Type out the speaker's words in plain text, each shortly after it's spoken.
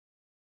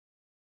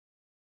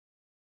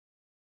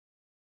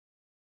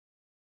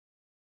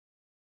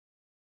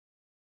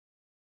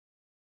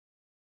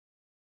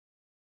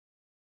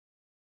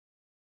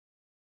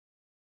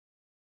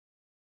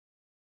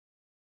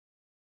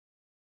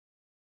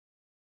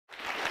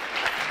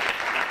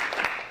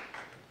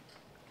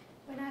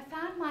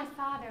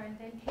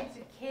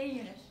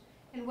unit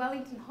in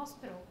Wellington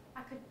Hospital,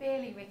 I could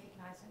barely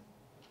recognize him.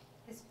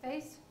 His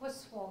face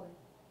was swollen,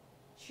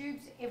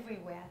 tubes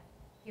everywhere.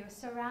 He was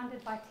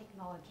surrounded by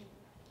technology,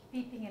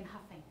 beeping and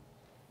huffing.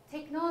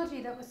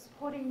 Technology that was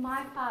supporting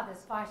my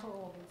father's vital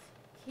organs,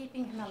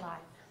 keeping him alive.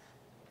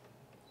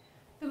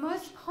 The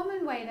most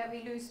common way that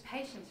we lose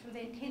patients from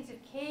the intensive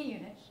care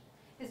unit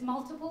is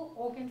multiple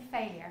organ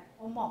failure,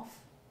 or MOF.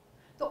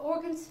 The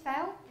organs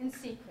fail in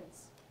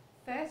sequence.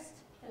 First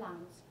the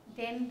lungs,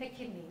 then the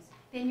kidneys,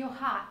 then your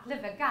heart,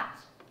 liver, gut.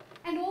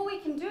 And all we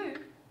can do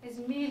is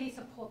merely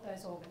support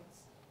those organs.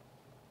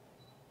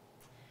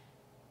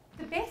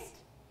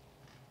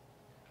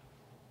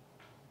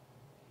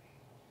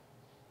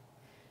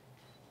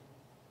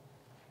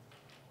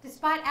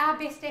 Despite our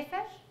best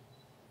effort,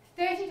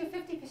 30 to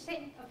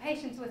 50% of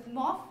patients with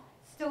MOF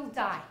still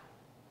die.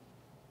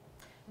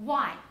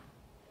 Why?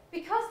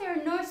 Because there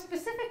are no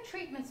specific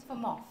treatments for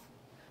MOF,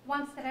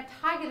 ones that are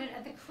targeted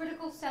at the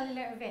critical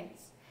cellular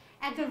events,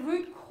 at the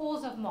root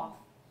cause of MOF.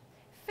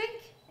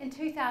 Fink, in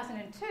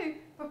 2002,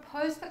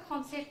 proposed the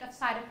concept of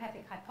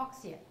cytopathic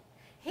hypoxia.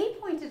 He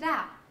pointed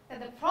out that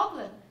the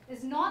problem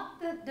is not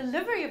the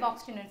delivery of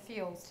oxygen and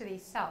fuels to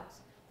these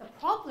cells. The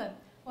problem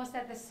was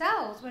that the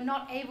cells were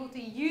not able to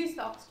use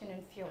the oxygen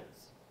and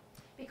fuels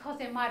because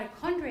their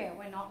mitochondria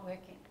were not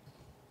working.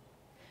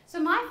 So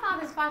my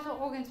father's vital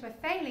organs were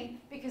failing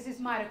because his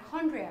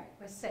mitochondria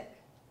were sick.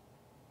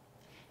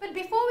 But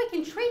before we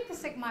can treat the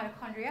sick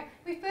mitochondria,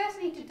 we first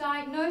need to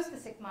diagnose the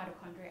sick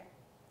mitochondria.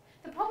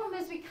 The problem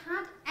is we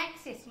can't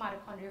access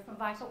mitochondria from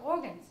vital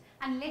organs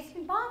unless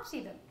we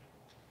biopsy them.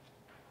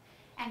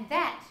 And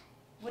that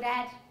would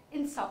add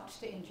insult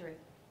to injury.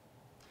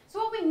 So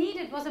what we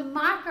needed was a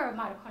marker of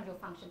mitochondrial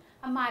function,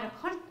 a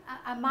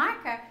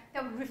marker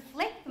that would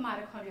reflect the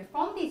mitochondria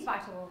from these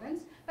vital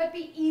organs, but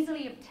be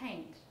easily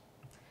obtained.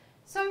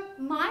 So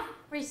my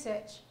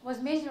research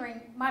was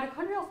measuring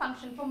mitochondrial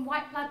function from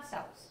white blood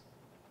cells.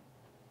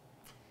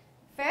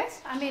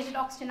 First, I measured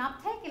oxygen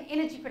uptake and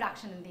energy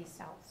production in these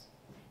cells.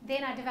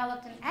 Then I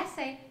developed an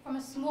assay from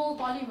a small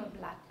volume of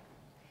blood.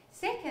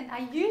 Second,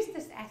 I used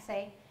this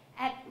assay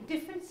at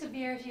different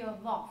severity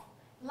of MOF,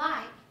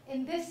 like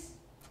in this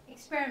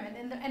experiment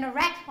in a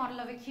rat model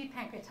of acute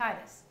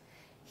pancreatitis.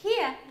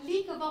 Here,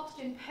 leak of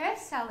oxygen per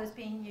cell is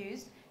being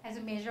used as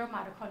a measure of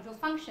mitochondrial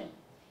function.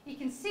 You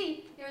can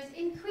see there is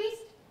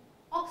increased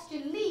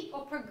oxygen leak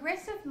or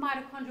progressive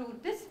mitochondrial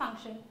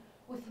dysfunction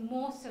with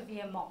more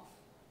severe MOF.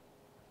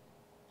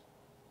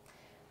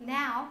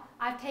 Now,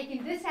 I've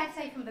taken this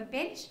assay from the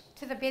bench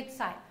to the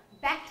bedside,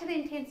 back to the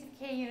intensive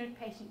care unit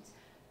patients,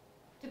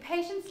 to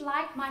patients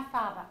like my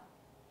father,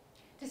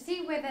 to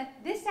see whether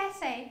this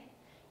assay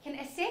can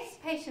assess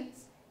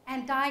patients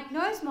and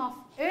diagnose MOF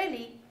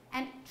early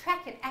and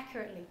track it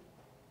accurately.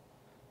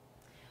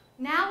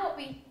 Now what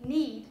we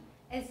need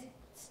is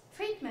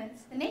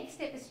treatments. The next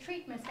step is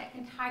treatments that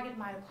can target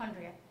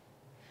mitochondria.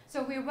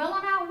 So we're well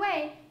on our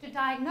way to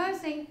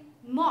diagnosing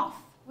MOF,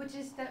 which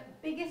is the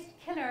biggest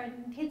killer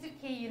in intensive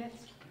care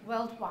units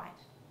worldwide.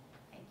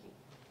 Thank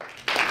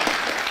you.